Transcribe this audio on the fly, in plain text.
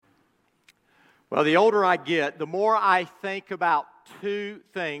Well, the older I get, the more I think about two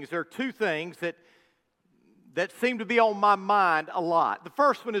things. There are two things that seem to be on my mind a lot. The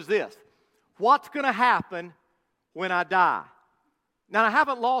first one is this: what's going to happen when I die? Now, I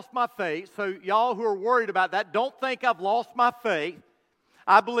haven't lost my faith, so y'all who are worried about that, don't think I've lost my faith.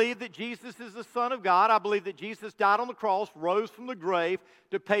 I believe that Jesus is the Son of God. I believe that Jesus died on the cross, rose from the grave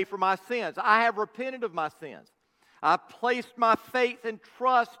to pay for my sins. I have repented of my sins. I've placed my faith and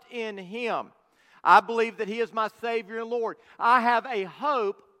trust in Him. I believe that He is my Savior and Lord. I have a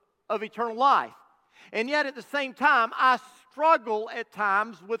hope of eternal life. And yet at the same time, I struggle at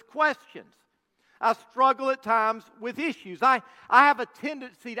times with questions. I struggle at times with issues. I have a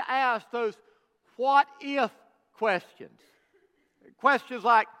tendency to ask those what-if questions. Questions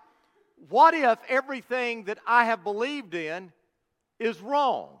like, what if everything that I have believed in is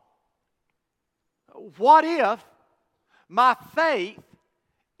wrong? What if my faith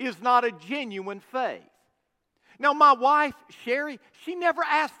is not a genuine faith? Now, my wife, Sherry, she never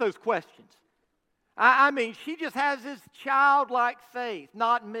asks those questions. I mean, she just has this childlike faith,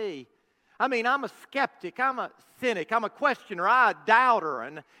 not me. I mean, I'm a skeptic, I'm a cynic, I'm a questioner, I'm a doubter.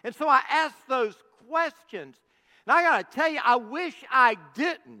 And so I ask those questions. And I got to tell you, I wish I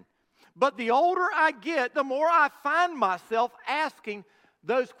didn't. But the older I get, the more I find myself asking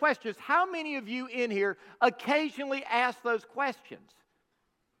those questions. How many of you in here occasionally ask those questions?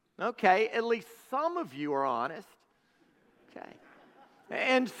 Okay, at least some of you are honest. Okay.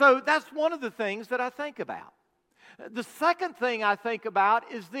 And so that's one of the things that I think about. The second thing I think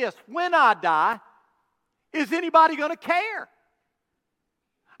about is this: when I die, is anybody going to care?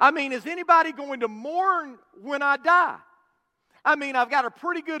 I mean, is anybody going to mourn when I die? I mean, I've got a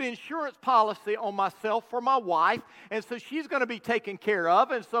pretty good insurance policy on myself for my wife, and so she's going to be taken care of,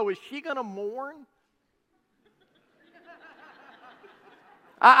 and so is she going to mourn?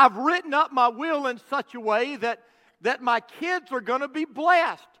 I've written up my will in such a way that my kids are going to be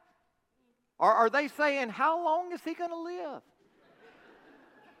blessed. Are they saying, how long is he going to live?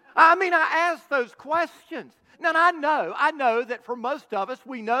 I mean, I ask those questions. Now, I know that for most of us,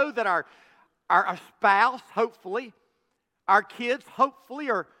 we know that our spouse, hopefully, our kids, hopefully,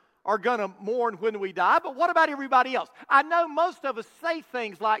 are going to mourn when we die. But what about everybody else? I know most of us say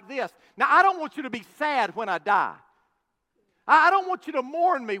things like this. Now, I don't want you to be sad when I die. I don't want you to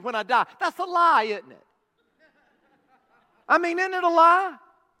mourn me when I die. That's a lie, isn't it? I mean, isn't it a lie?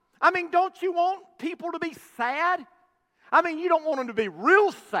 I mean, don't you want people to be sad? I mean, you don't want them to be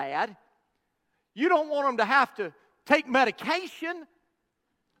real sad. You don't want them to have to take medication.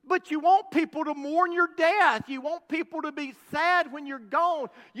 But you want people to mourn your death. You want people to be sad when you're gone.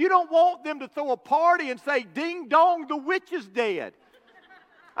 You don't want them to throw a party and say, ding dong, the witch is dead.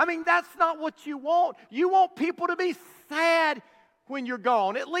 I mean, that's not what you want. You want people to be sad when you're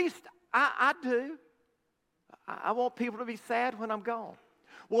gone. At least I do. I want people to be sad when I'm gone.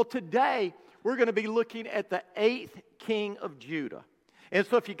 Well, today we're going to be looking at the 8th king of Judah. And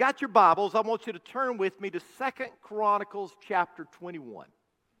so if you got your Bibles, I want you to turn with me to 2 Chronicles chapter 21.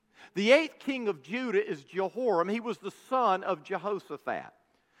 The 8th king of Judah is Jehoram. He was the son of Jehoshaphat.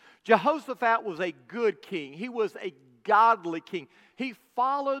 Jehoshaphat was a good king. He was a godly king. He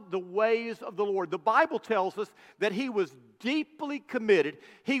followed the ways of the Lord. The Bible tells us that he was deeply committed.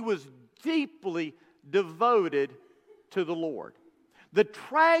 He was deeply devoted to the Lord. The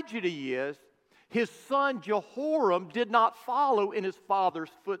tragedy is his son Jehoram did not follow in his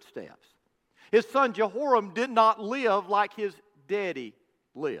father's footsteps. His son Jehoram did not live like his daddy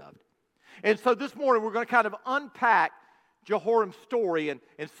lived. And so this morning we're going to kind of unpack Jehoram's story and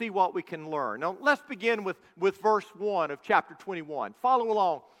see what we can learn. Now let's begin with verse 1 of chapter 21. Follow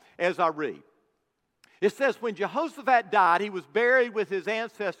along as I read. It says, when Jehoshaphat died, he was buried with his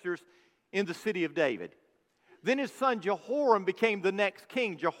ancestors in the city of David. Then his son Jehoram became the next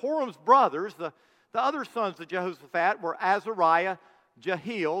king. Jehoram's brothers, the other sons of Jehoshaphat, were Azariah,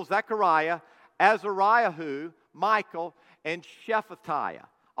 Jehiel, Zechariah, Azariahu, Michael, and Shephatiah.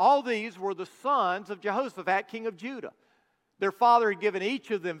 All these were the sons of Jehoshaphat, king of Judah. Their father had given each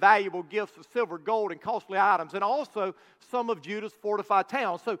of them valuable gifts of silver, gold, and costly items, and also some of Judah's fortified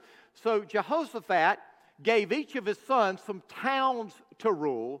towns. So Jehoshaphat gave each of his sons some towns to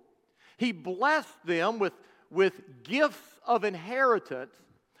rule. He blessed them with gifts of inheritance,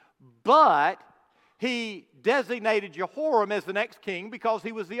 but he designated Jehoram as the next king because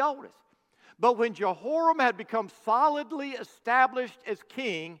he was the oldest. But when Jehoram had become solidly established as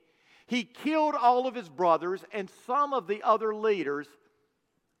king, he killed all of his brothers and some of the other leaders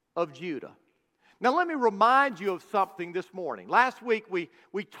of Judah. Now, let me remind you of something this morning. Last week, we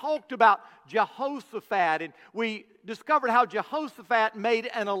talked about Jehoshaphat, and we discovered how Jehoshaphat made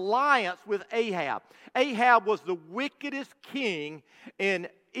an alliance with Ahab. Ahab was the wickedest king in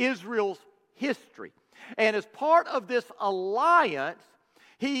Israel's history. And as part of this alliance,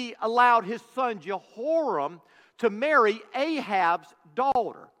 he allowed his son Jehoram to marry Ahab's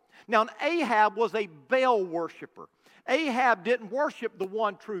daughter. Now, Ahab was a Baal worshiper. Ahab didn't worship the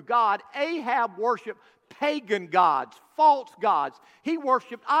one true God. Ahab worshiped pagan gods, false gods. He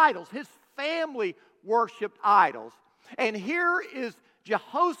worshiped idols. His family worshiped idols. And here is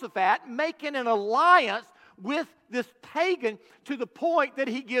Jehoshaphat making an alliance with this pagan to the point that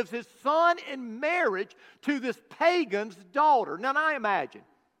he gives his son in marriage to this pagan's daughter. Now, I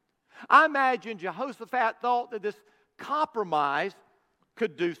imagine Jehoshaphat thought that this compromise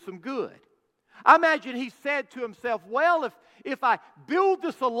could do some good. I imagine he said to himself, well, if I build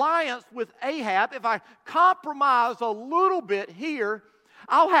this alliance with Ahab, if I compromise a little bit here,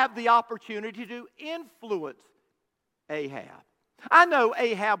 I'll have the opportunity to influence Ahab. I know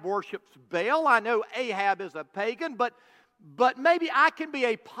Ahab worships Baal. I know Ahab is a pagan, but maybe I can be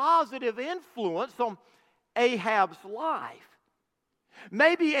a positive influence on Ahab's life.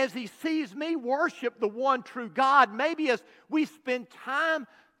 Maybe as he sees me worship the one true God, maybe as we spend time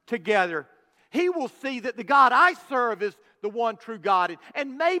together, he will see that the God I serve is the one true God.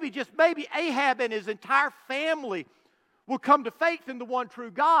 And maybe, just maybe, Ahab and his entire family will come to faith in the one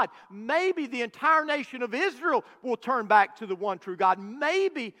true God. Maybe the entire nation of Israel will turn back to the one true God.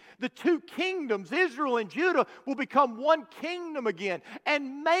 Maybe the two kingdoms, Israel and Judah, will become one kingdom again.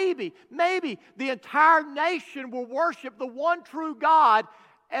 And maybe the entire nation will worship the one true God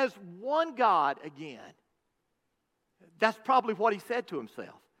as one God again. That's probably what he said to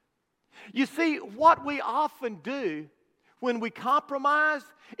himself. You see, what we often do when we compromise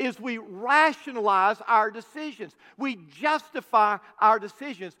is we rationalize our decisions. We justify our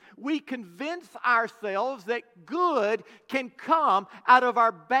decisions. We convince ourselves that good can come out of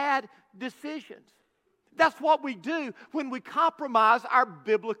our bad decisions. That's what we do when we compromise our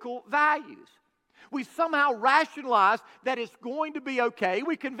biblical values. We somehow rationalize that it's going to be okay.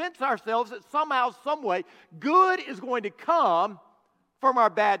 We convince ourselves that somehow, some way, good is going to come from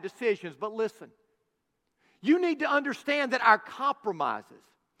our bad decisions. But listen, you need to understand that our compromises,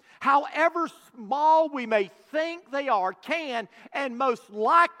 however small we may think they are, can and most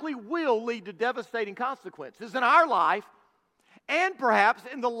likely will lead to devastating consequences in our life and perhaps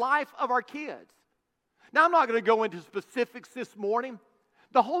in the life of our kids. Now, I'm not going to go into specifics this morning.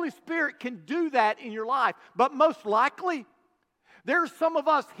 The Holy Spirit can do that in your life. But most likely, there's some of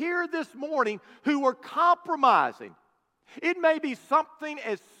us here this morning who are compromising. It may be something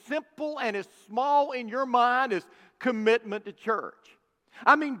as simple and as small in your mind as commitment to church.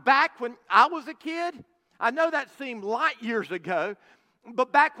 I mean, back when I was a kid, I know that seemed light years ago,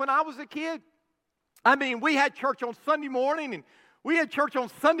 but back when I was a kid, I mean, we had church on Sunday morning, and we had church on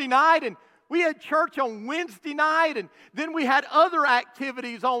Sunday night, and we had church on Wednesday night, and then we had other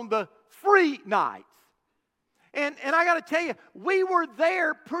activities on the free nights. And I got to tell you, we were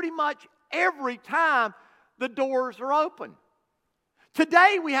there pretty much every time the doors are open.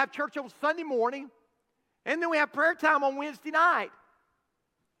 Today we have church on Sunday morning, and then we have prayer time on Wednesday night.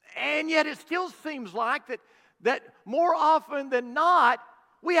 And yet it still seems like that more often than not,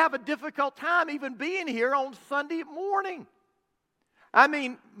 we have a difficult time even being here on Sunday morning. I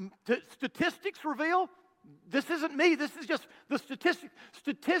mean, statistics reveal, this isn't me, this is just the statistics.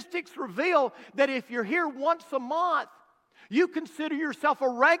 Statistics reveal that if you're here once a month, you consider yourself a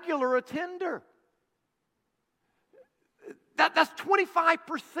regular attender. That's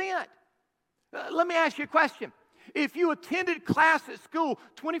 25%. Let me ask you a question. If you attended class at school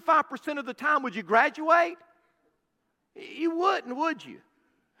 25% of the time, would you graduate? You wouldn't, would you?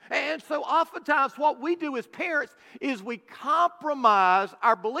 And so oftentimes what we do as parents is we compromise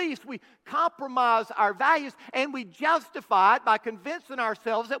our beliefs, we compromise our values, and we justify it by convincing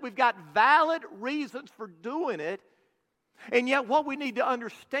ourselves that we've got valid reasons for doing it. And yet what we need to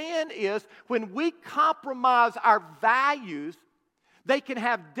understand is when we compromise our values, they can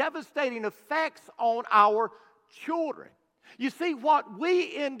have devastating effects on our children. You see, what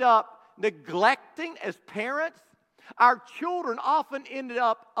we end up neglecting as parents, our children often end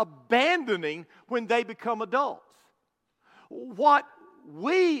up abandoning when they become adults. What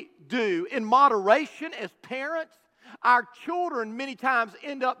we do in moderation as parents, our children many times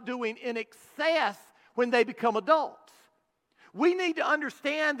end up doing in excess when they become adults. We need to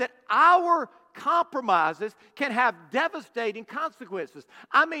understand that our compromises can have devastating consequences.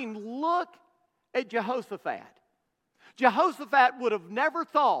 I mean, look at Jehoshaphat. Jehoshaphat would have never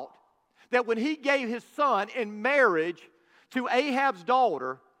thought that when he gave his son in marriage to Ahab's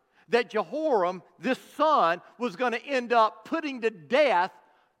daughter, that Jehoram, this son, was going to end up putting to death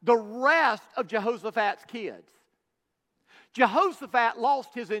the rest of Jehoshaphat's kids. Jehoshaphat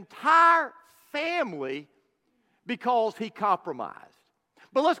lost his entire family because he compromised.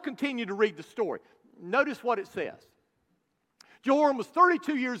 But let's continue to read the story. Notice what it says. Jehoram was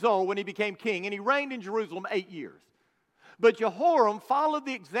 32 years old when he became king, and he reigned in Jerusalem 8 years. But Jehoram followed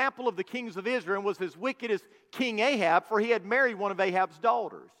the example of the kings of Israel and was as wicked as King Ahab, for he had married one of Ahab's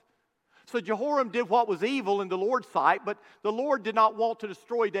daughters. So Jehoram did what was evil in the Lord's sight, but the Lord did not want to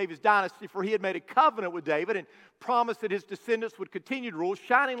destroy David's dynasty, for he had made a covenant with David and promised that his descendants would continue to rule,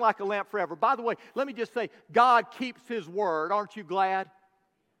 shining like a lamp forever. By the way, let me just say, God keeps his word. Aren't you glad?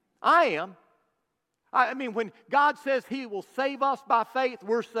 I am. I mean, when God says he will save us by faith,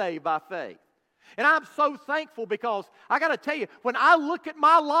 we're saved by faith. And I'm so thankful because I got to tell you, when I look at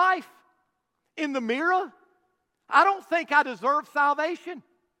my life in the mirror, I don't think I deserve salvation.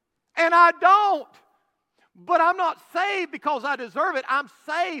 And I don't. But I'm not saved because I deserve it. I'm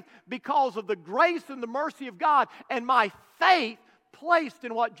saved because of the grace and the mercy of God and my faith placed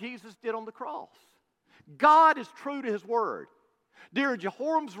in what Jesus did on the cross. God is true to his word. During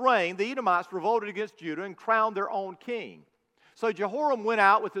Jehoram's reign, the Edomites revolted against Judah and crowned their own king. So Jehoram went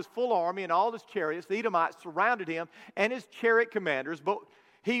out with his full army and all his chariots. The Edomites surrounded him and his chariot commanders, but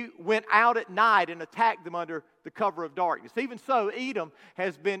he went out at night and attacked them under the cover of darkness. Even so, Edom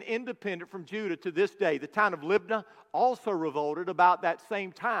has been independent from Judah to this day. The town of Libnah also revolted about that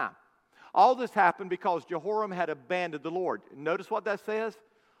same time. All this happened because Jehoram had abandoned the Lord. Notice what that says?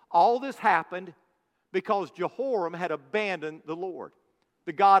 All this happened because Jehoram had abandoned the Lord,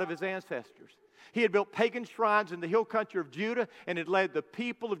 the God of his ancestors. He had built pagan shrines in the hill country of Judah and had led the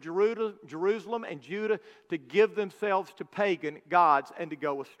people of Jerusalem and Judah to give themselves to pagan gods and to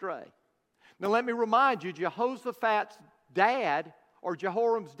go astray. Now let me remind you, Jehoshaphat's dad, or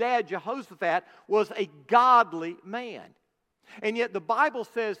Jehoram's dad, Jehoshaphat, was a godly man. And yet the Bible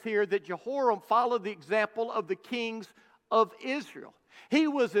says here that Jehoram followed the example of the kings of Israel. He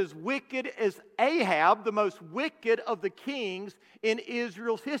was as wicked as Ahab, the most wicked of the kings in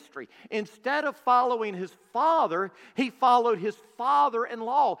Israel's history. Instead of following his father, he followed his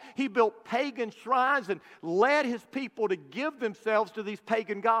father-in-law. He built pagan shrines and led his people to give themselves to these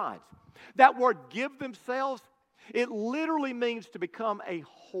pagan gods. That word, give themselves, it literally means to become a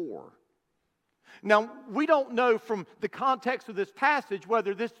whore. Now, we don't know from the context of this passage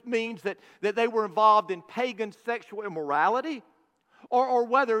whether this means that they were involved in pagan sexual immorality, or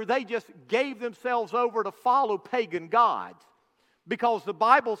whether they just gave themselves over to follow pagan gods. Because the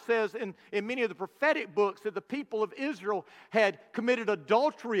Bible says in many of the prophetic books that the people of Israel had committed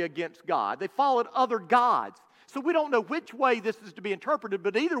adultery against God. They followed other gods. So we don't know which way this is to be interpreted,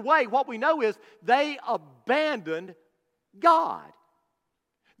 but either way, what we know is they abandoned God.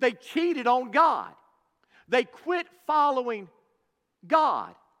 They cheated on God. They quit following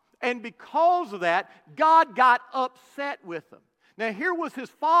God. And because of that, God got upset with them. Now, here was his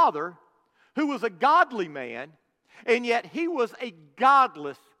father, who was a godly man, and yet he was a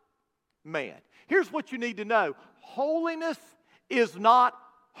godless man. Here's what you need to know. Holiness is not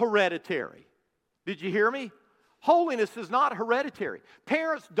hereditary. Did you hear me? Holiness is not hereditary.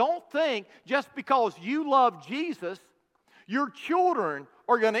 Parents, don't think just because you love Jesus, your children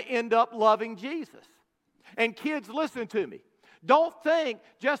are going to end up loving Jesus. And kids, listen to me. Don't think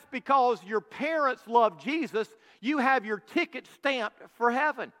just because your parents love Jesus, you have your ticket stamped for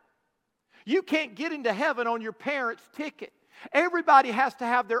heaven. You can't get into heaven on your parents' ticket. Everybody has to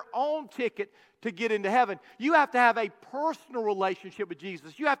have their own ticket to get into heaven. You have to have a personal relationship with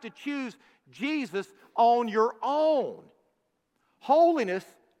Jesus. You have to choose Jesus on your own. Holiness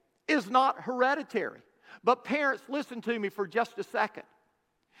is not hereditary. But parents, listen to me for just a second.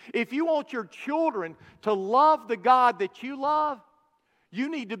 If you want your children to love the God that you love, you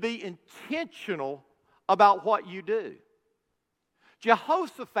need to be intentional about what you do.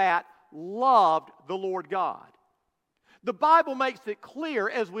 Jehoshaphat loved the Lord God. The Bible makes it clear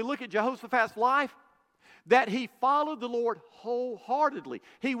as we look at Jehoshaphat's life that he followed the Lord wholeheartedly.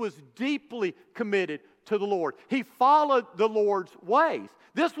 He was deeply committed to the Lord. He followed the Lord's ways.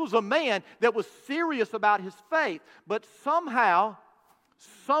 This was a man that was serious about his faith, but somehow,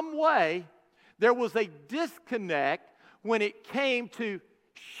 some way, there was a disconnect when it came to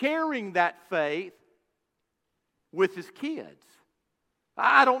sharing that faith with his kids.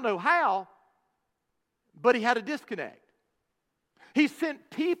 I don't know how, but he had a disconnect. He sent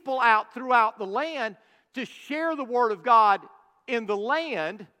people out throughout the land to share the Word of God in the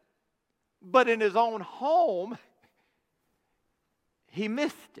land, but in his own home, he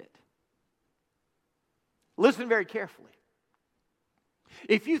missed it. Listen very carefully.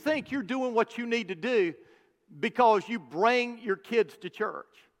 If you think you're doing what you need to do because you bring your kids to church,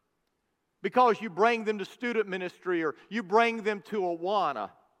 because you bring them to student ministry, or you bring them to Awana,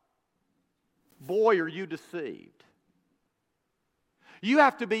 boy, are you deceived. You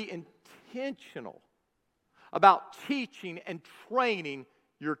have to be intentional about teaching and training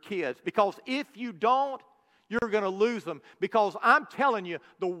your kids, because if you don't, you're going to lose them. Because I'm telling you,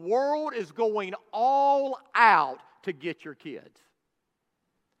 the world is going all out to get your kids.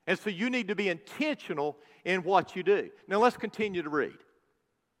 And so you need to be intentional in what you do. Now let's continue to read.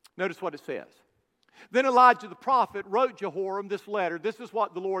 Notice what it says. Then Elijah the prophet wrote Jehoram this letter. This is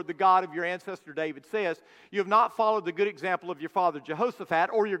what the Lord, the God of your ancestor David, says. You have not followed the good example of your father Jehoshaphat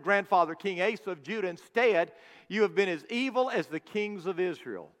or your grandfather King Asa of Judah. Instead, you have been as evil as the kings of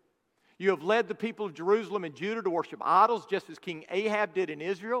Israel. You have led the people of Jerusalem and Judah to worship idols, just as King Ahab did in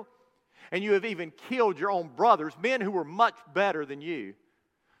Israel. And you have even killed your own brothers, men who were much better than you.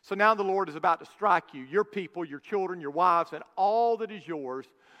 So now the Lord is about to strike you, your people, your children, your wives, and all that is yours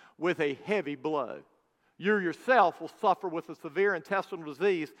with a heavy blow. You yourself will suffer with a severe intestinal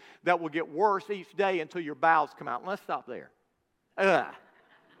disease that will get worse each day until your bowels come out. And let's stop there.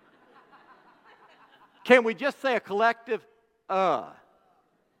 Can we just say a collective, I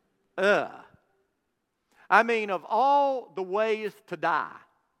mean, of all the ways to die,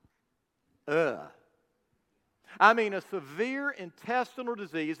 I mean, a severe intestinal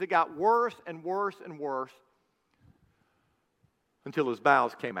disease that got worse and worse and worse until his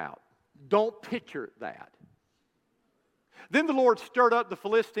bowels came out. Don't picture that. Then the Lord stirred up the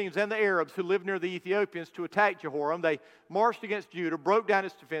Philistines and the Arabs who lived near the Ethiopians to attack Jehoram. They marched against Judah, broke down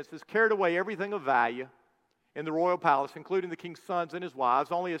its defenses, carried away everything of value in the royal palace, including the king's sons and his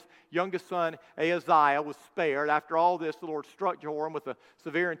wives. Only his youngest son, Ahaziah, was spared. After all this, the Lord struck Jehoram with a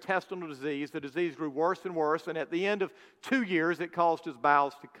severe intestinal disease. The disease grew worse and worse, and at the end of 2 years, it caused his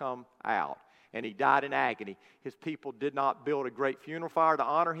bowels to come out, and he died in agony. His people did not build a great funeral fire to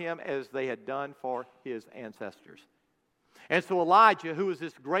honor him as they had done for his ancestors. And so Elijah, who was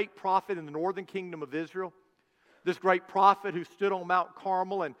this great prophet in the northern kingdom of Israel, this great prophet who stood on Mount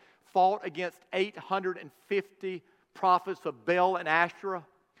Carmel and fought against 850 prophets of Baal and Asherah,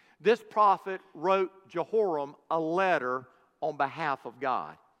 this prophet wrote Jehoram a letter on behalf of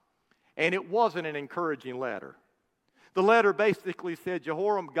God. And it wasn't an encouraging letter. The letter basically said,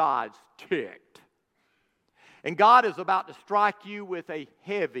 Jehoram, God's ticked. And God is about to strike you with a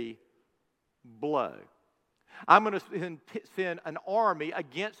heavy blow. I'm going to send an army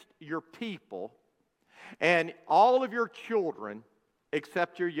against your people, and all of your children,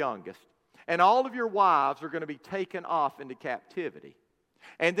 except your youngest, and all of your wives are going to be taken off into captivity.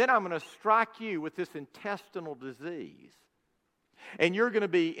 And then I'm going to strike you with this intestinal disease, and you're going to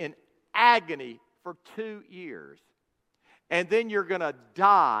be in agony for 2 years. And then you're going to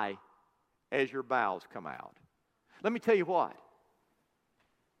die as your bowels come out. Let me tell you what.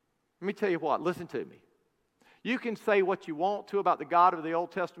 Listen to me. You can say what you want to about the God of the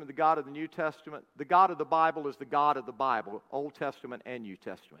Old Testament, the God of the New Testament. The God of the Bible is the God of the Bible, Old Testament and New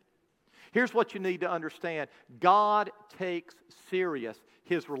Testament. Here's what you need to understand. God takes serious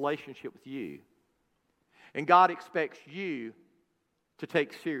His relationship with you. And God expects you to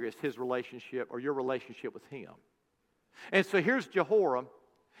take serious His relationship or your relationship with Him. And so here's Jehoram.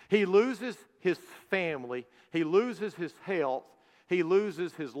 He loses his family. He loses his health. He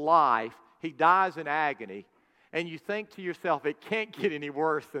loses his life. He dies in agony. And you think to yourself, it can't get any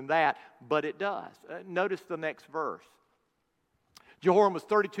worse than that, but it does. Notice the next verse. Jehoram was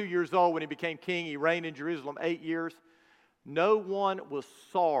 32 years old when he became king. He reigned in Jerusalem 8 years. No one was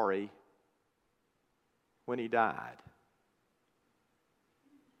sorry when he died.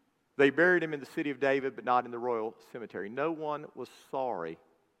 They buried him in the city of David, but not in the royal cemetery. No one was sorry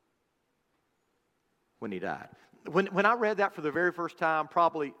when he died. When I read that for the very first time,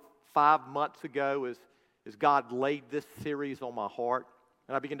 probably 5 months ago, as God laid this series on my heart,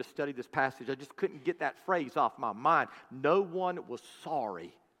 and I began to study this passage, I just couldn't get that phrase off my mind. No one was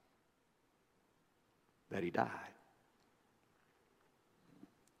sorry that he died.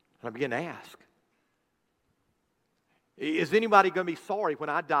 And I began to ask, is anybody going to be sorry when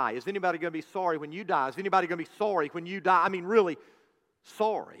I die? Is anybody going to be sorry when you die? Is anybody going to be sorry when you die? I mean, really,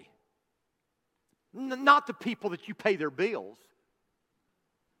 sorry. Not the people that you pay their bills.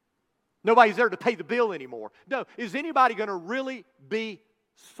 Nobody's there to pay the bill anymore. No, is anybody going to really be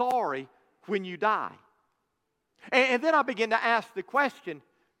sorry when you die? And then I begin to ask the question,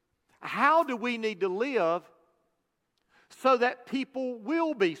 how do we need to live so that people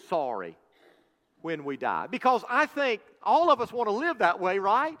will be sorry when we die? Because I think all of us want to live that way,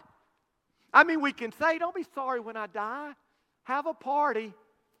 right? I mean, we can say, don't be sorry when I die. Have a party.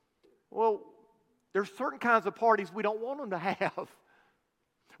 Well, there's certain kinds of parties we don't want them to have.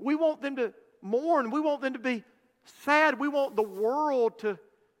 We want them to mourn. We want them to be sad. We want the world to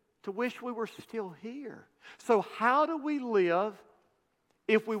wish we were still here. So how do we live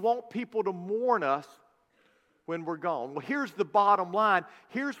if we want people to mourn us when we're gone? Well, here's the bottom line.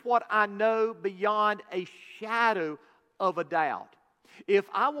 Here's what I know beyond a shadow of a doubt. If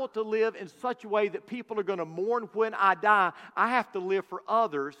I want to live in such a way that people are going to mourn when I die, I have to live for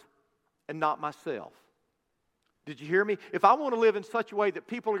others and not myself. Did you hear me? If I want to live in such a way that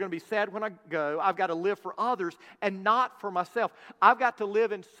people are going to be sad when I go, I've got to live for others and not for myself. I've got to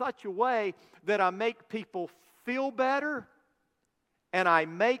live in such a way that I make people feel better and I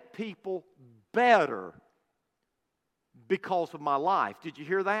make people better because of my life. Did you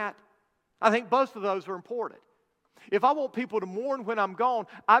hear that? I think both of those are important. If I want people to mourn when I'm gone,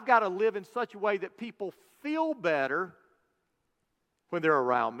 I've got to live in such a way that people feel better when they're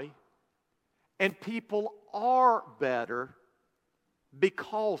around me. And people are better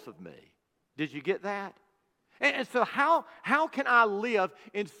because of me. Did you get that? And so how can I live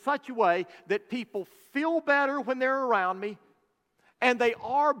in such a way that people feel better when they're around me and they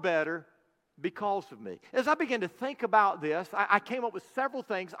are better because of me? As I began to think about this, I came up with several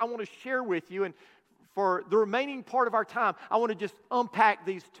things I want to share with you. And for the remaining part of our time, I want to just unpack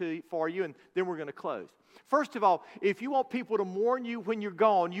these two for you, and then we're going to close. First of all, if you want people to mourn you when you're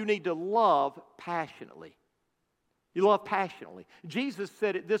gone, you need to love passionately. You love passionately. Jesus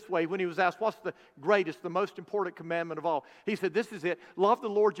said it this way when he was asked, what's the greatest, the most important commandment of all? He said, this is it. Love the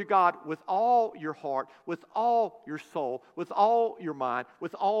Lord your God with all your heart, with all your soul, with all your mind,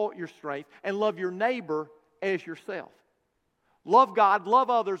 with all your strength, and love your neighbor as yourself. Love God, love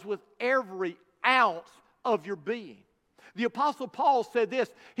others with every ounce of your being. The Apostle Paul said this.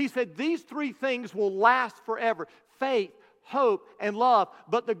 He said, these three things will last forever. Faith, hope, and love.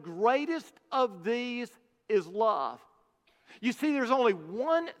 But the greatest of these is love. You see, there's only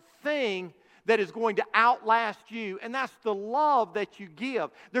one thing that is going to outlast you, and that's the love that you give.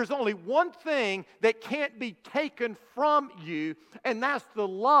 There's only one thing that can't be taken from you, and that's the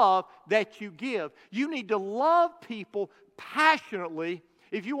love that you give. You need to love people passionately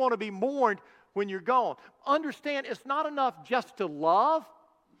if you want to be mourned when you're gone. Understand, it's not enough just to love.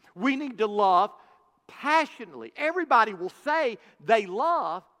 We need to love passionately. Everybody will say they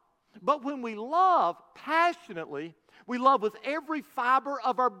love, but when we love passionately, we love with every fiber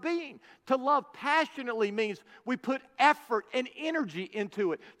of our being. To love passionately means we put effort and energy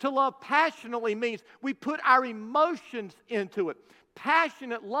into it. To love passionately means we put our emotions into it.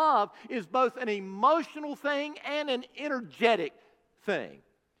 Passionate love is both an emotional thing and an energetic thing.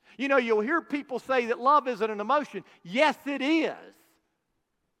 You know, you'll hear people say that love isn't an emotion. Yes, it is.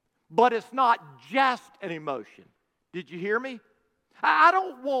 But it's not just an emotion. Did you hear me? I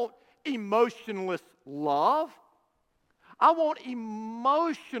don't want emotionless love. I want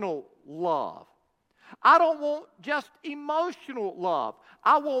emotional love. I don't want just emotional love.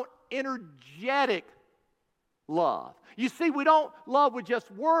 I want energetic love. You see, we don't love with just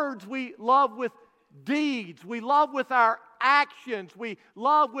words. We love with deeds. We love with our actions. We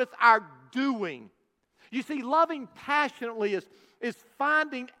love with our doing. You see, loving passionately is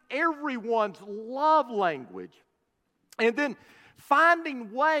finding everyone's love language and then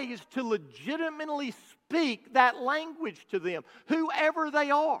finding ways to legitimately speak that language to them, whoever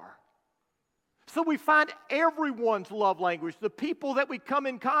they are. So we find everyone's love language, the people that we come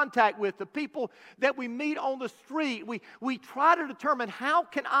in contact with, the people that we meet on the street. We try to determine, how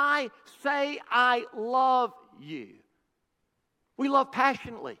can I say I love you? We love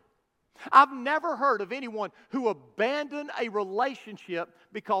passionately. I've never heard of anyone who abandoned a relationship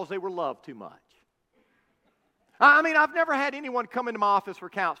because they were loved too much. I mean, I've never had anyone come into my office for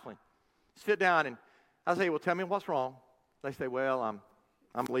counseling, sit down, and I say, well, tell me what's wrong. They say, well,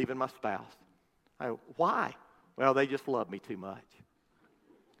 I'm leaving my spouse. I go, why? Well, they just love me too much.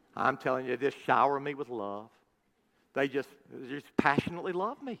 I'm telling you, they just shower me with love. They just passionately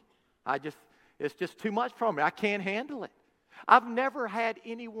love me. It's just too much for me. I can't handle it. I've never had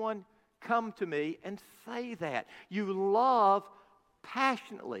anyone come to me and say that. You love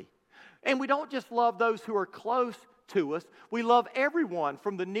passionately. And we don't just love those who are close to us. We love everyone,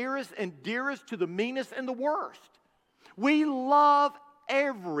 from the nearest and dearest to the meanest and the worst. We love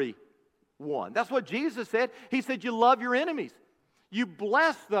everyone. That's what Jesus said. He said, you love your enemies. You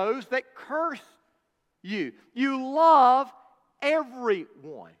bless those that curse you. You love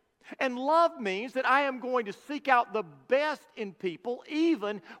everyone. And love means that I am going to seek out the best in people,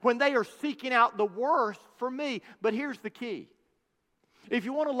 even when they are seeking out the worst for me. But here's the key. If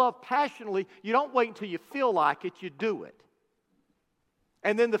you want to love passionately, you don't wait until you feel like it, you do it.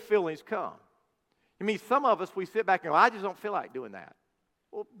 And then the feelings come. I mean, some of us, we sit back and go, I just don't feel like doing that.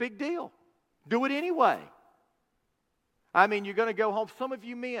 Well, big deal. Do it anyway. I mean, you're going to go home. Some of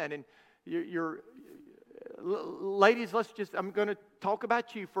you men, and ladies, I'm going to talk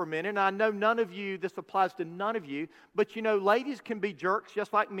about you for a minute. And I know none of you, this applies to none of you, but you know, ladies can be jerks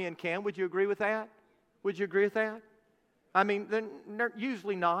just like men can. Would you agree with that? Would you agree with that? I mean, they're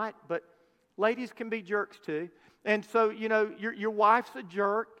usually not, but ladies can be jerks too. And so, you know, your wife's a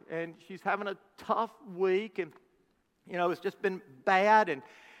jerk, and she's having a tough week, and, you know, it's just been bad,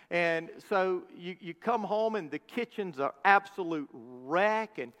 and so you come home, and the kitchen's an absolute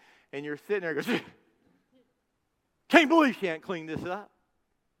wreck, and you're sitting there going, can't believe she ain't cleaned this up.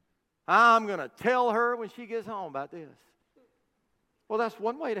 I'm going to tell her when she gets home about this. Well, that's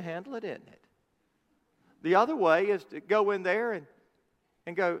one way to handle it, isn't it? The other way is to go in there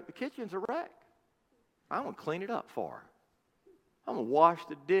and go, the kitchen's a wreck. I'm going to clean it up for her. I'm going to wash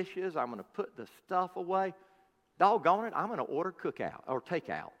the dishes. I'm going to put the stuff away. Doggone it, I'm going to order cookout or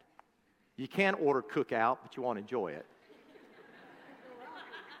takeout. You can order cookout, but you won't enjoy it.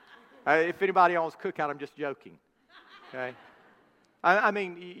 If anybody owns cookout, I'm just joking. Okay? I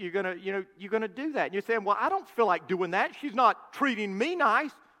mean, you're gonna do that. And you're saying, well, I don't feel like doing that. She's not treating me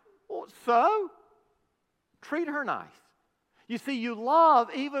nice. Well, so treat her nice. You see, you love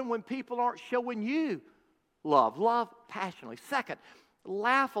even when people aren't showing you love. Love passionately. Second,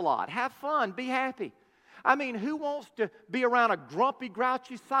 laugh a lot. Have fun. Be happy. I mean, who wants to be around a grumpy,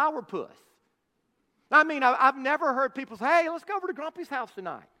 grouchy sourpuss? I mean, I've never heard people say, hey, let's go over to Grumpy's house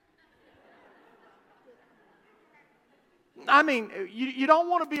tonight. I mean, you don't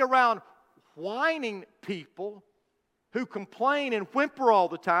want to be around whining people who complain and whimper all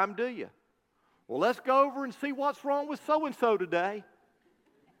the time, do you? Well, let's go over and see what's wrong with so-and-so today.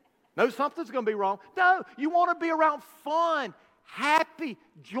 No, something's going to be wrong. No, you want to be around fun, happy,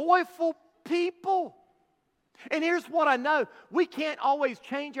 joyful people. And here's what I know. We can't always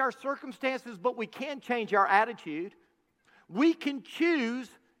change our circumstances, but we can change our attitude. We can choose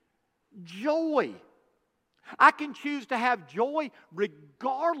joy. I can choose to have joy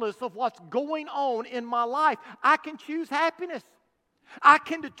regardless of what's going on in my life. I can choose happiness. I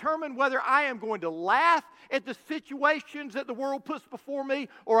can determine whether I am going to laugh at the situations that the world puts before me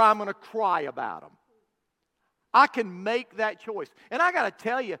or I'm going to cry about them. I can make that choice. And I got to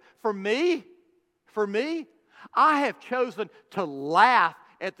tell you, for me, I have chosen to laugh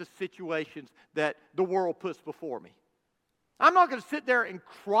at the situations that the world puts before me. I'm not going to sit there and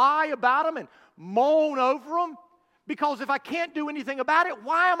cry about them and moan over them, because if I can't do anything about it,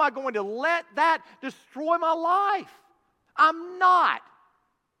 why am I going to let that destroy my life? I'm not.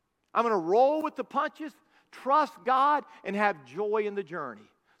 I'm going to roll with the punches, trust God, and have joy in the journey.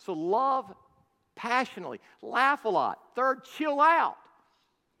 So love passionately, laugh a lot. Third, chill out.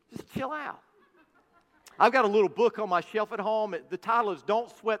 Just chill out. I've got a little book on my shelf at home. The title is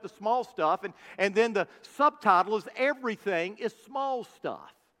Don't Sweat the Small Stuff. And then the subtitle is Everything is Small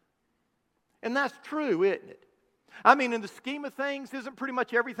Stuff. And that's true, isn't it? I mean, in the scheme of things, isn't pretty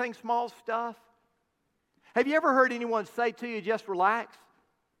much everything small stuff? Have you ever heard anyone say to you, just relax?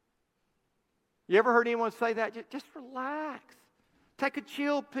 You ever heard anyone say that? Just relax. Take a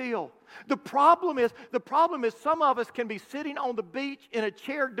chill pill. The problem is some of us can be sitting on the beach in a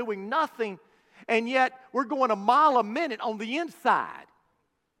chair doing nothing, and yet we're going a mile a minute on the inside.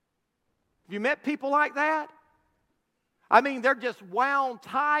 Have you met people like that? I mean, they're just wound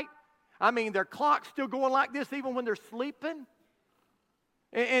tight. I mean, their clock's still going like this even when they're sleeping.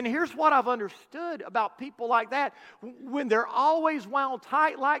 And here's what I've understood about people like that. When they're always wound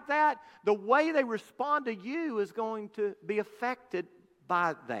tight like that, the way they respond to you is going to be affected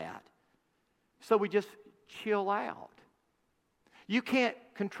by that. So we just chill out. You can't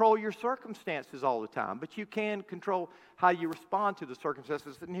control your circumstances all the time, but you can control how you respond to the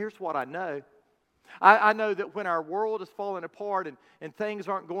circumstances. And here's what I know. I know that when our world is falling apart and things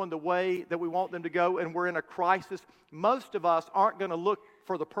aren't going the way that we want them to go and we're in a crisis, most of us aren't going to look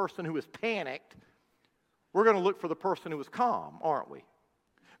for the person who is panicked. We're going to look for the person who is calm, aren't we?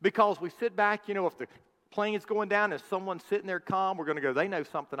 Because we sit back, you know, if the plane's going down and someone's sitting there calm, we're going to go, they know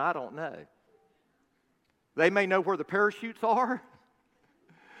something I don't know. They may know where the parachutes are.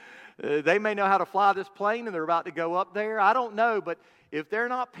 They may know how to fly this plane and they're about to go up there. I don't know, but if they're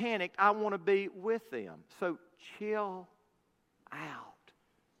not panicked, I want to be with them. So chill out.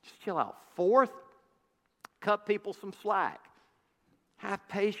 Just chill out. Fourth, cut people some slack. Have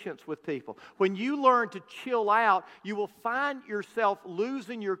patience with people. When you learn to chill out, you will find yourself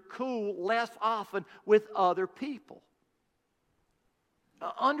losing your cool less often with other people.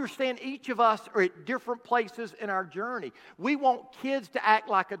 Understand, each of us are at different places in our journey. We want kids to act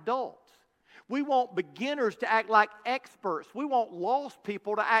like adults. We want beginners to act like experts. We want lost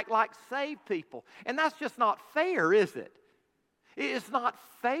people to act like saved people. And that's just not fair, is it? It's not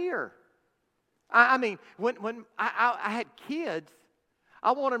fair. I mean, when I had kids,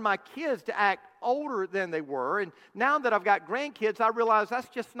 I wanted my kids to act older than they were. And now that I've got grandkids, I realize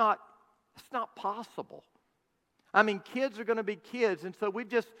that's not possible. I mean, kids are going to be kids, and so we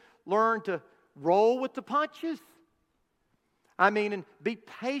just learn to roll with the punches. I mean, and be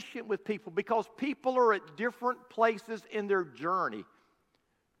patient with people, because people are at different places in their journey.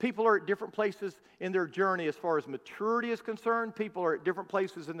 People are at different places in their journey as far as maturity is concerned. People are at different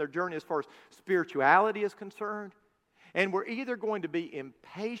places in their journey as far as spirituality is concerned. And we're either going to be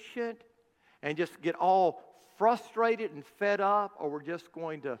impatient and just get all frustrated and fed up, or we're just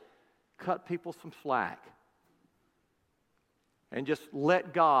going to cut people some slack and just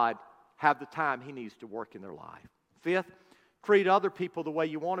let God have the time He needs to work in their life. Fifth, treat other people the way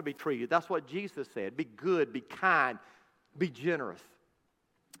you want to be treated. That's what Jesus said. Be good, be kind, be generous.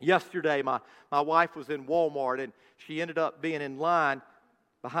 Yesterday, my wife was in Walmart, and she ended up being in line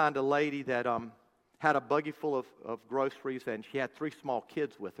behind a lady that had a buggy full of groceries, and she had 3 small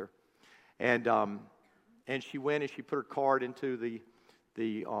kids with her. And she went and she put her card into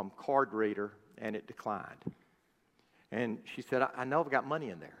the card reader, and it declined. And she said, I know I've got money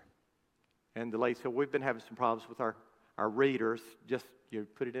in there. And the lady said, we've been having some problems with our readers. Just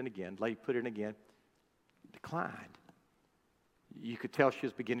put it in again. Lady put it in again. It declined. You could tell she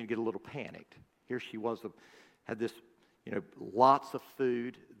was beginning to get a little panicked. Here she was, had this, lots of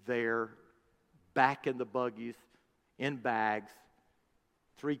food there, back in the buggies, in bags,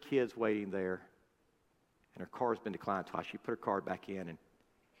 3 kids waiting there, and her card's been declined twice. She put her card back in,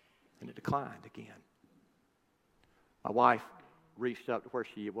 and it declined again. My wife reached up to where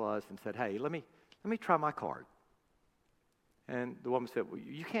she was and said, hey, let me try my card. And the woman said, well,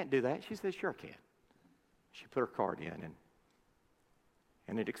 you can't do that. She said, sure I can. She put her card in,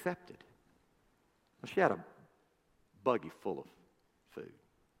 and it accepted. Well, she had a buggy full of food,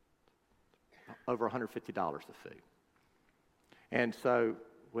 over $150 of food. And so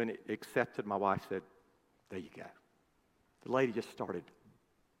when it accepted, my wife said, there you go. The lady just started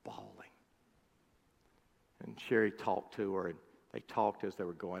bawling. And Sherry talked to her, and they talked as they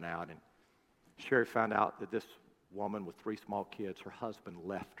were going out. And Sherry found out that this woman with 3 small kids, her husband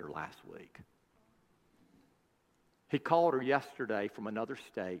left her last week. He called her yesterday from another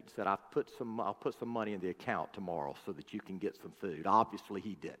state and said, I'll put some money in the account tomorrow so that you can get some food. Obviously,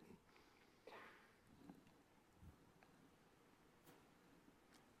 he didn't.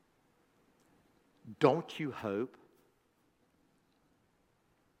 Don't you hope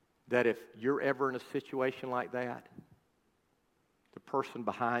that if you're ever in a situation like that, the person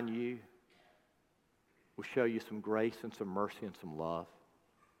behind you will show you some grace and some mercy and some love?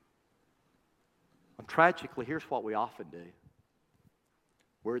 And tragically, here's what we often do.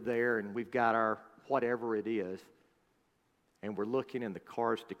 We're there and we've got our whatever it is, and we're looking and the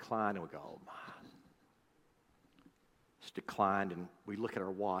car's declined, and we go, oh my, it's declined, and we look at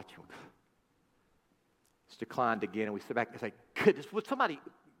our watch and we go, it's declined again, and we sit back and say, goodness, would somebody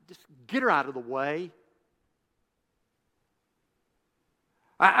just get her out of the way?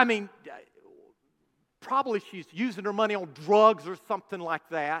 I mean, probably she's using her money on drugs or something like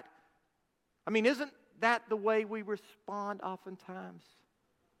that. I mean, isn't that the way we respond oftentimes?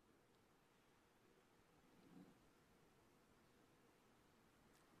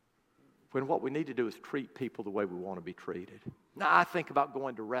 When what we need to do is treat people the way we want to be treated. Now, I think about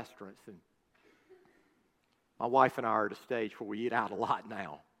going to restaurants, and my wife and I are at a stage where we eat out a lot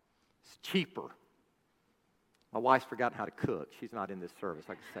now. It's cheaper. My wife's forgotten how to cook. She's not in this service,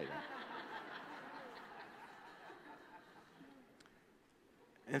 I can say that.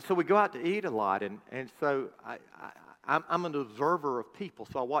 And so we go out to eat a lot, and so I'm an observer of people,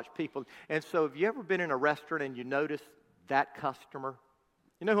 so I watch people. And so have you ever been in a restaurant and you notice that customer?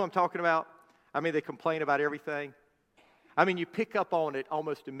 You know who I'm talking about? I mean, they complain about everything. I mean, you pick up on it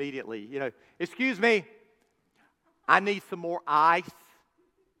almost immediately. Excuse me, I need some more ice.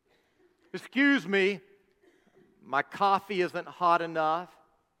 Excuse me, my coffee isn't hot enough.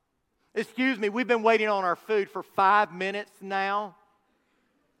 Excuse me, we've been waiting on our food for 5 minutes now.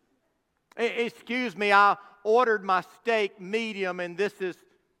 Excuse me, I ordered my steak medium, and this is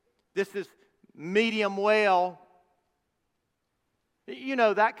medium well.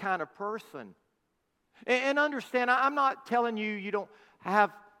 That kind of person. And understand, I'm not telling you don't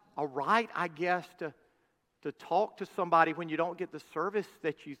have a right, I guess, to talk to somebody when you don't get the service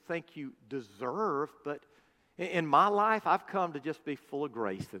that you think you deserve. But In my life, I've come to just be full of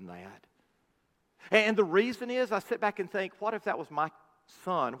grace in that. And the reason is, I sit back and think, what if that was my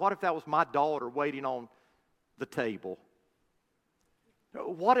son? What if that was my daughter waiting on the table?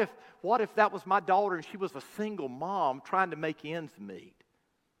 What if that was my daughter and she was a single mom trying to make ends meet?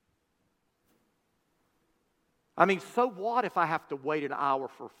 I mean, so what if I have to wait an hour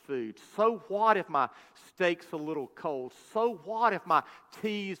for food? So what if my steak's a little cold? So what if my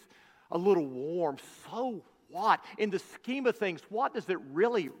tea's a little warm? So what? In the scheme of things, what does it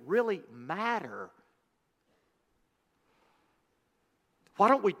really, really matter? Why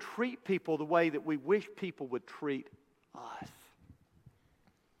don't we treat people the way that we wish people would treat us?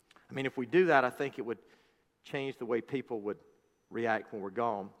 I mean, if we do that, I think it would change the way people would react when we're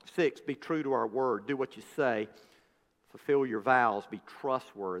gone. 6, be true to our word. Do what you say. Fulfill your vows. Be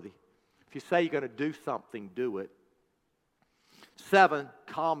trustworthy. If you say you're going to do something, do it. 7,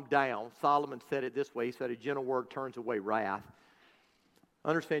 calm down. Solomon said it this way. He said, a gentle word turns away wrath.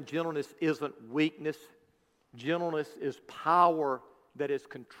 Understand, gentleness isn't weakness. Gentleness is power that is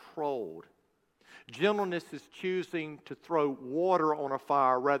controlled. Gentleness is choosing to throw water on a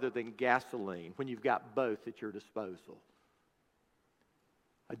fire rather than gasoline when you've got both at your disposal.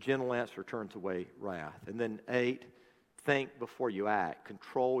 A gentle answer turns away wrath. And then 8, think before you act.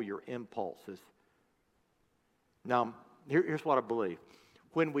 Control your impulses. Now, here's what I believe.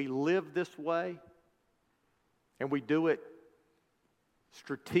 When we live this way, and we do it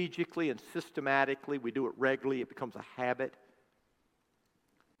strategically and systematically, we do it regularly, it becomes a habit,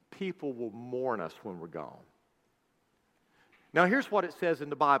 people will mourn us when we're gone. Now, here's what it says in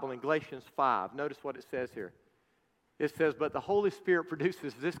the Bible in Galatians 5. Notice what it says here. It says, but the Holy Spirit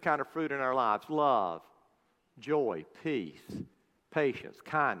produces this kind of fruit in our lives: love, joy, peace, patience,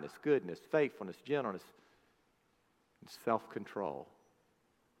 kindness, goodness, faithfulness, gentleness, and self-control.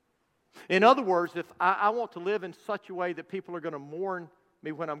 In other words, if I want to live in such a way that people are going to mourn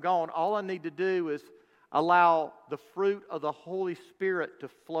me when I'm gone, all I need to do is allow the fruit of the Holy Spirit to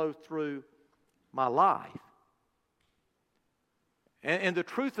flow through my life. And the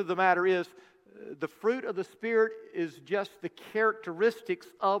truth of the matter is, the fruit of the Spirit is just the characteristics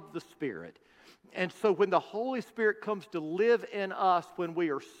of the Spirit. And so when the Holy Spirit comes to live in us, when we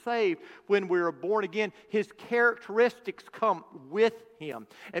are saved, when we are born again, His characteristics come with Him.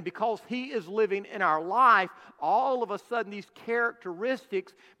 And because He is living in our life, all of a sudden these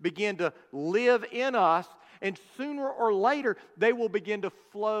characteristics begin to live in us, and sooner or later they will begin to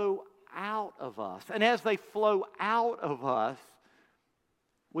flow out of us. And as they flow out of us,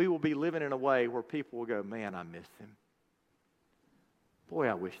 we will be living in a way where people will go, man, I miss him. Boy,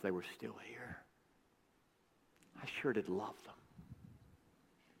 I wish they were still here. I sure did love them.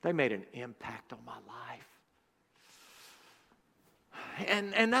 They made an impact on my life.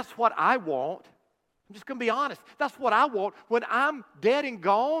 And that's what I want. I'm just going to be honest. That's what I want. When I'm dead and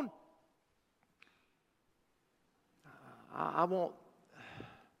gone, I want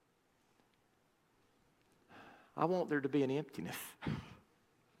there to be an emptiness.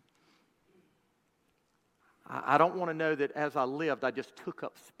 I don't want to know that as I lived, I just took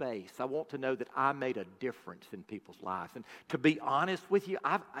up space. I want to know that I made a difference in people's lives. And to be honest with you,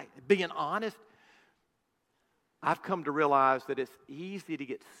 I've come to realize that it's easy to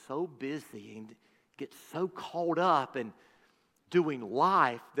get so busy and get so caught up in doing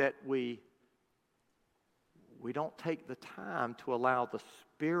life that we don't take the time to allow the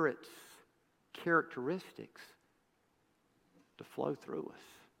Spirit's characteristics to flow through us.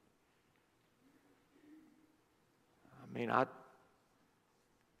 I mean,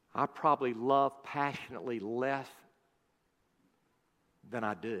 I probably love passionately less than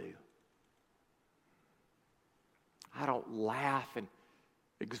I do. I don't laugh and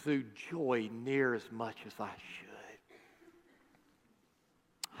exude joy near as much as I should.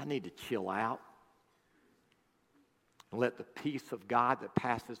 I need to chill out and let the peace of God that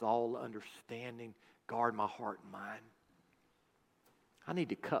passes all understanding guard my heart and mind. I need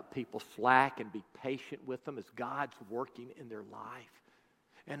to cut people slack and be patient with them as God's working in their life.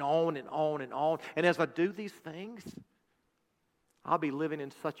 And on and on and on. And as I do these things, I'll be living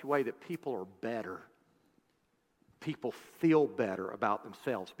in such a way that people are better. People feel better about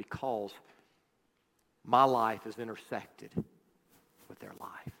themselves because my life is intersected with their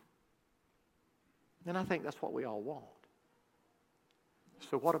life. And I think that's what we all want.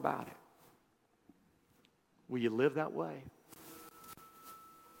 So what about it? Will you live that way?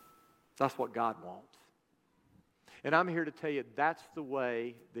 That's what God wants. And I'm here to tell you that's the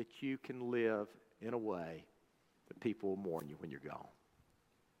way that you can live in a way that people will mourn you when you're gone.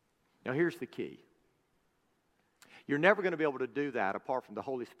 Now here's the key. You're never going to be able to do that apart from the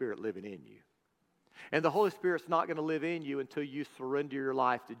Holy Spirit living in you. And the Holy Spirit's not going to live in you until you surrender your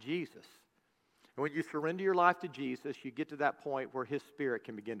life to Jesus. And when you surrender your life to Jesus, you get to that point where His Spirit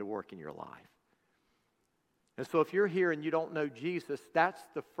can begin to work in your life. And so if you're here and you don't know Jesus, that's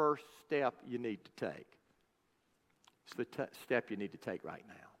the first step you need to take. It's the step you need to take right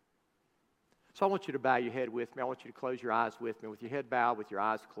now. So I want you to bow your head with me. I want you to close your eyes with me, with your head bowed, with your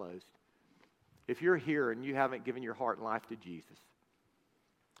eyes closed. If you're here and you haven't given your heart and life to Jesus,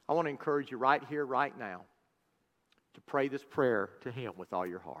 I want to encourage you right here, right now, to pray this prayer to Him with all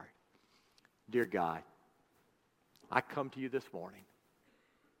your heart. Dear God, I come to you this morning,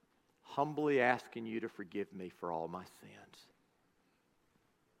 humbly asking you to forgive me for all my sins.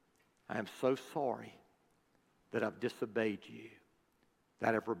 I am so sorry that I've disobeyed you,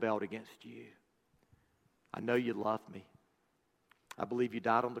 that I've rebelled against you. I know you love me. I believe you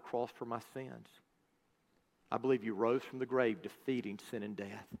died on the cross for my sins. I believe you rose from the grave defeating sin and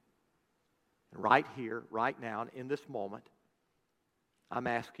death. And right here, right now, in this moment, I'm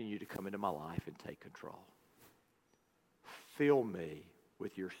asking you to come into my life and take control. Fill me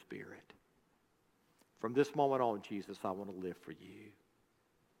with your Spirit. From this moment on, Jesus, I want to live for you.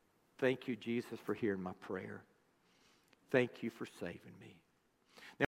 Thank you, Jesus, for hearing my prayer. Thank you for saving me.